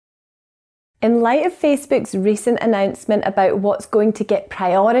In light of Facebook's recent announcement about what's going to get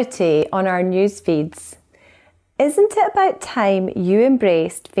priority on our news feeds, isn't it about time you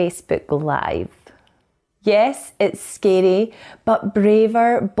embraced Facebook Live? Yes, it's scary, but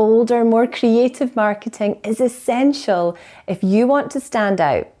braver, bolder, more creative marketing is essential if you want to stand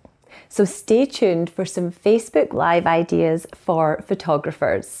out. So stay tuned for some Facebook Live ideas for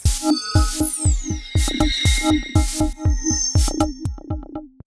photographers.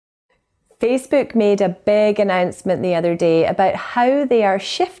 Facebook made a big announcement the other day about how they are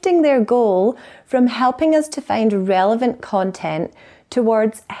shifting their goal from helping us to find relevant content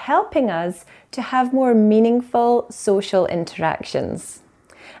towards helping us to have more meaningful social interactions.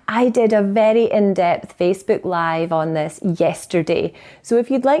 I did a very in-depth Facebook Live on this yesterday, so if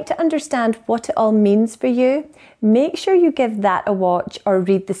you'd like to understand what it all means for you, make sure you give that a watch or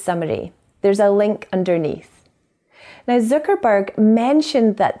read the summary. There's a link underneath. Now, Zuckerberg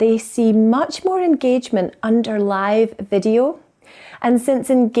mentioned that they see much more engagement under live video. And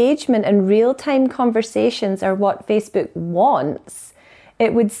since engagement and real-time conversations are what Facebook wants,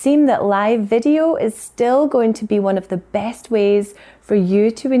 it would seem that live video is still going to be one of the best ways for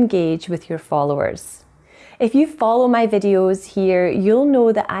you to engage with your followers. If you follow my videos here, you'll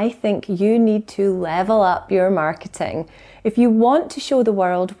know that I think you need to level up your marketing if you want to show the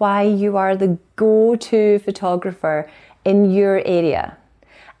world why you are the go-to photographer in your area.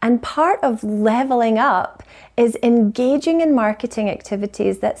 And part of leveling up is engaging in marketing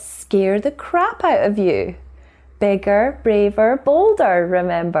activities that scare the crap out of you. Bigger, braver, bolder,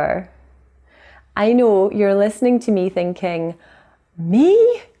 remember. I know you're listening to me thinking,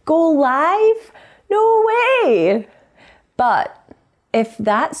 me? Go live? No way! But if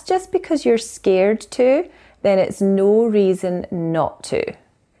that's just because you're scared to, then it's no reason not to.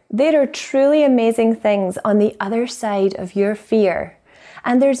 There are truly amazing things on the other side of your fear.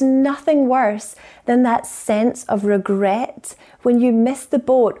 And there's nothing worse than that sense of regret when you miss the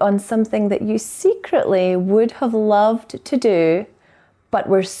boat on something that you secretly would have loved to do, but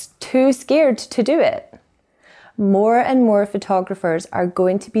were too scared to do it. More and more photographers are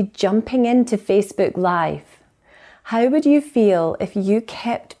going to be jumping into Facebook Live. How would you feel if you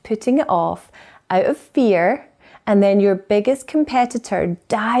kept putting it off out of fear, and then your biggest competitor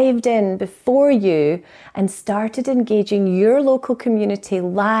dived in before you and started engaging your local community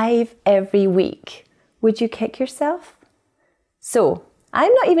live every week? Would you kick yourself? So,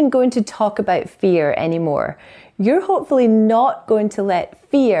 I'm not even going to talk about fear anymore. You're hopefully not going to let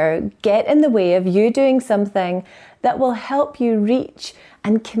fear get in the way of you doing something that will help you reach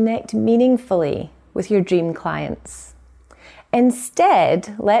and connect meaningfully with your dream clients.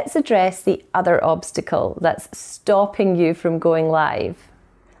 Instead, let's address the other obstacle that's stopping you from going live.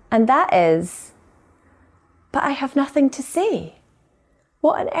 And that is, but I have nothing to say.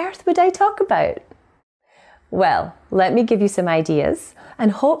 What on earth would I talk about? Well, let me give you some ideas,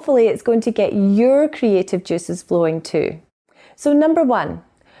 and hopefully it's going to get your creative juices flowing too. So number one,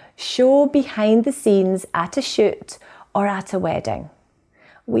 show behind the scenes at a shoot or at a wedding.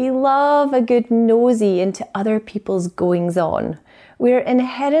 We love a good nosy into other people's goings on. We're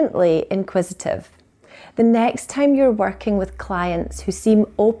inherently inquisitive. The next time you're working with clients who seem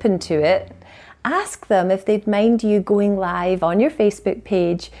open to it, ask them if they'd mind you going live on your Facebook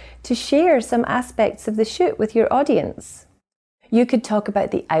page to share some aspects of the shoot with your audience. You could talk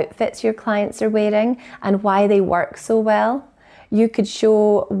about the outfits your clients are wearing and why they work so well. You could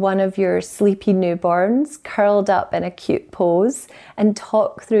show one of your sleepy newborns curled up in a cute pose and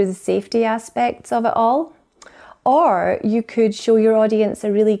talk through the safety aspects of it all. Or you could show your audience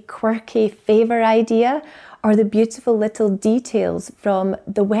a really quirky favor idea or the beautiful little details from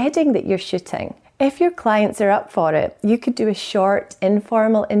the wedding that you're shooting. If your clients are up for it, you could do a short,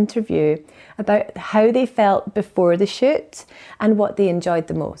 informal interview about how they felt before the shoot and what they enjoyed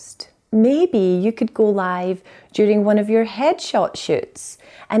the most. Maybe you could go live during one of your headshot shoots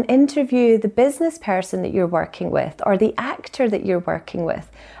and interview the business person that you're working with or the actor that you're working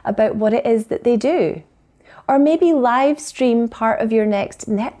with about what it is that they do. Or maybe live stream part of your next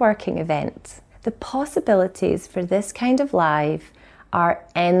networking event. The possibilities for this kind of live are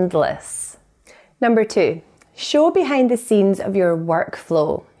endless. Number two, show behind the scenes of your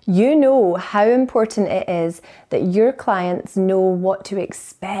workflow. You know how important it is that your clients know what to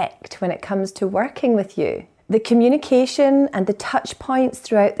expect when it comes to working with you. The communication and the touch points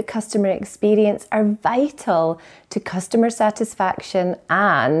throughout the customer experience are vital to customer satisfaction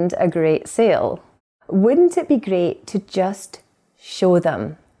and a great sale. Wouldn't it be great to just show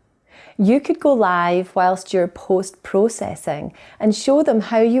them? You could go live whilst you're post-processing and show them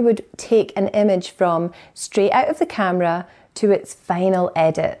how you would take an image from straight out of the camera to its final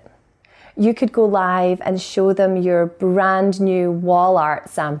edit. You could go live and show them your brand new wall art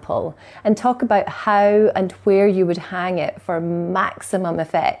sample and talk about how and where you would hang it for maximum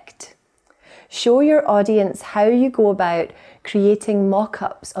effect. Show your audience how you go about creating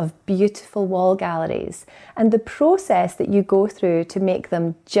mock-ups of beautiful wall galleries and the process that you go through to make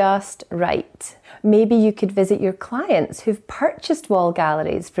them just right. Maybe you could visit your clients who've purchased wall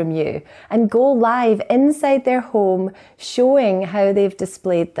galleries from you and go live inside their home showing how they've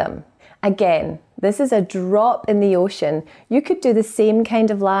displayed them. Again, this is a drop in the ocean. You could do the same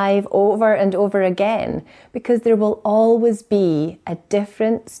kind of live over and over again because there will always be a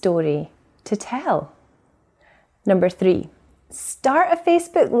different story to tell. Number 3, start a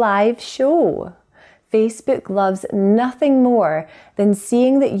Facebook Live show. Facebook loves nothing more than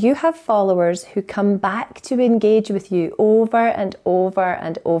seeing that you have followers who come back to engage with you over and over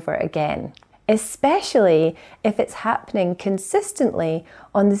and over again, especially if it's happening consistently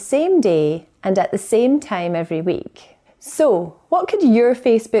on the same day and at the same time every week. So, what could your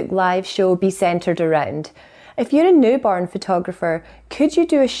Facebook Live show be centered around? If you're a newborn photographer, could you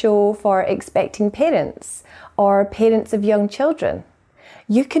do a show for expecting parents or parents of young children?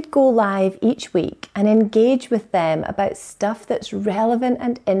 You could go live each week and engage with them about stuff that's relevant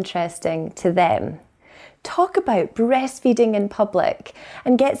and interesting to them. Talk about breastfeeding in public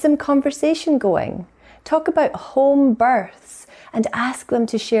and get some conversation going. Talk about home births and ask them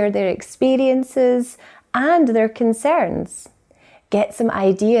to share their experiences and their concerns. Get some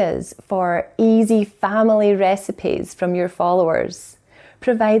ideas for easy family recipes from your followers.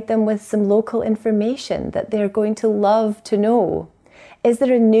 Provide them with some local information that they're going to love to know. Is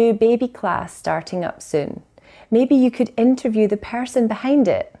there a new baby class starting up soon? Maybe you could interview the person behind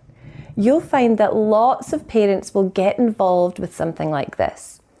it. You'll find that lots of parents will get involved with something like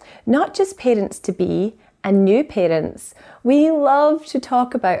this. Not just parents-to-be and new parents. We love to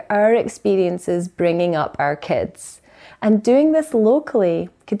talk about our experiences bringing up our kids. And doing this locally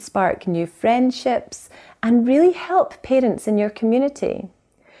could spark new friendships and really help parents in your community.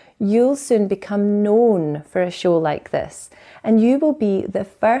 You'll soon become known for a show like this, and you will be the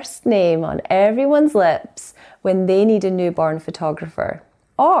first name on everyone's lips when they need a newborn photographer,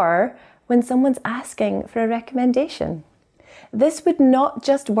 or when someone's asking for a recommendation. This would not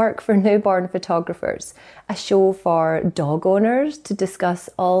just work for newborn photographers, a show for dog owners to discuss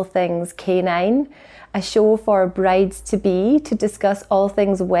all things canine, a show for brides-to-be to discuss all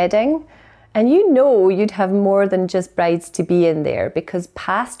things wedding. And you know you'd have more than just brides-to-be in there because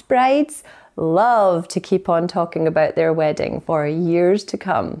past brides love to keep on talking about their wedding for years to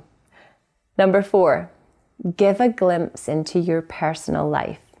come. Number 4, give a glimpse into your personal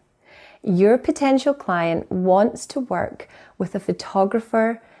life. Your potential client wants to work with a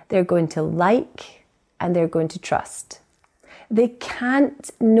photographer they're going to like and they're going to trust. They can't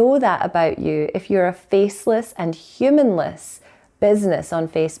know that about you if you're a faceless and humanless business on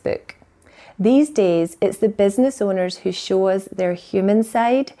Facebook. These days, it's the business owners who show us their human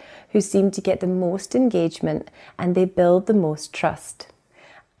side who seem to get the most engagement and they build the most trust.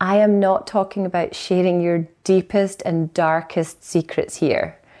 I am not talking about sharing your deepest and darkest secrets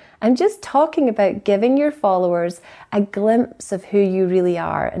here. I'm just talking about giving your followers a glimpse of who you really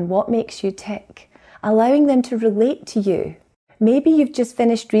are and what makes you tick, allowing them to relate to you. Maybe you've just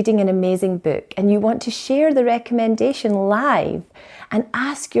finished reading an amazing book and you want to share the recommendation live and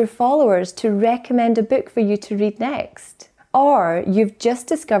ask your followers to recommend a book for you to read next. Or you've just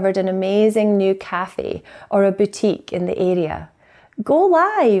discovered an amazing new cafe or a boutique in the area. Go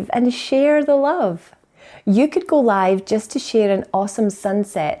live and share the love. You could go live just to share an awesome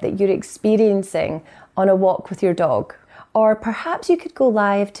sunset that you're experiencing on a walk with your dog. Or perhaps you could go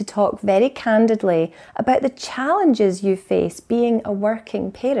live to talk very candidly about the challenges you face being a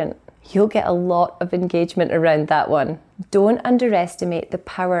working parent. You'll get a lot of engagement around that one. Don't underestimate the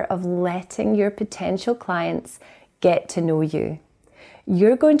power of letting your potential clients get to know you.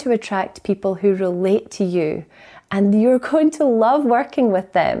 You're going to attract people who relate to you, and you're going to love working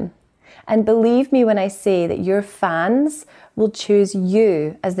with them. And believe me when I say that your fans will choose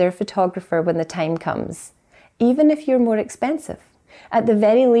you as their photographer when the time comes. Even if you're more expensive. At the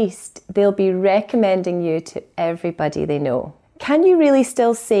very least, they'll be recommending you to everybody they know. Can you really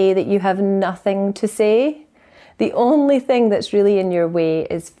still say that you have nothing to say? The only thing that's really in your way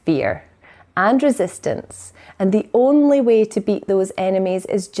is fear and resistance. And the only way to beat those enemies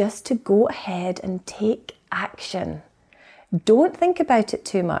is just to go ahead and take action. Don't think about it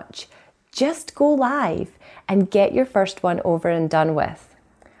too much. Just go live and get your first one over and done with.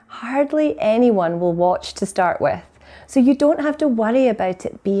 Hardly anyone will watch to start with, so you don't have to worry about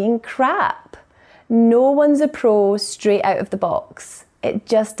it being crap. No one's a pro straight out of the box. It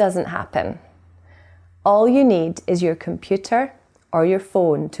just doesn't happen. All you need is your computer or your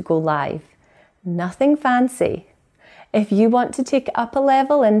phone to go live. Nothing fancy. If you want to take it up a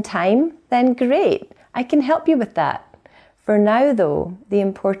level in time, then great, I can help you with that. For now though, the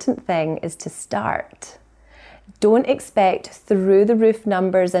important thing is to start. Don't expect through-the-roof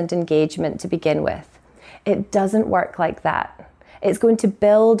numbers and engagement to begin with. It doesn't work like that. It's going to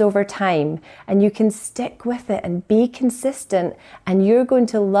build over time, and you can stick with it and be consistent, and you're going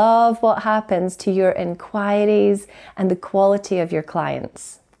to love what happens to your inquiries and the quality of your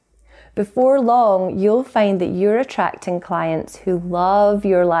clients. Before long, you'll find that you're attracting clients who love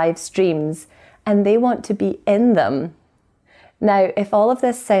your live streams and they want to be in them. Now, if all of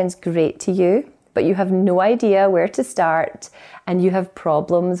this sounds great to you, but you have no idea where to start, and you have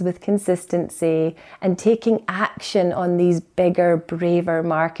problems with consistency and taking action on these bigger, braver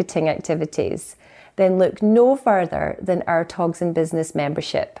marketing activities, then look no further than our Togs in Business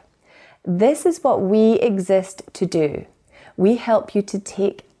membership. This is what we exist to do. We help you to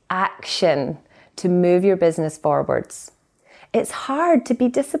take action to move your business forwards. It's hard to be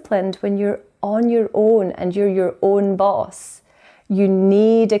disciplined when you're on your own and you're your own boss. You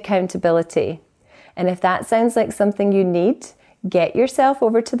need accountability. And if that sounds like something you need, get yourself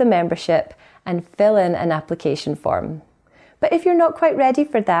over to the membership and fill in an application form. But if you're not quite ready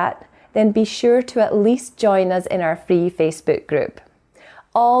for that, then be sure to at least join us in our free Facebook group.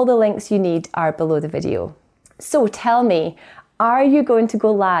 All the links you need are below the video. So tell me, are you going to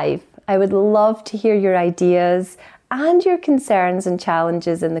go live? I would love to hear your ideas and your concerns and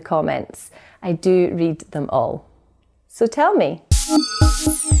challenges in the comments. I do read them all. So tell me.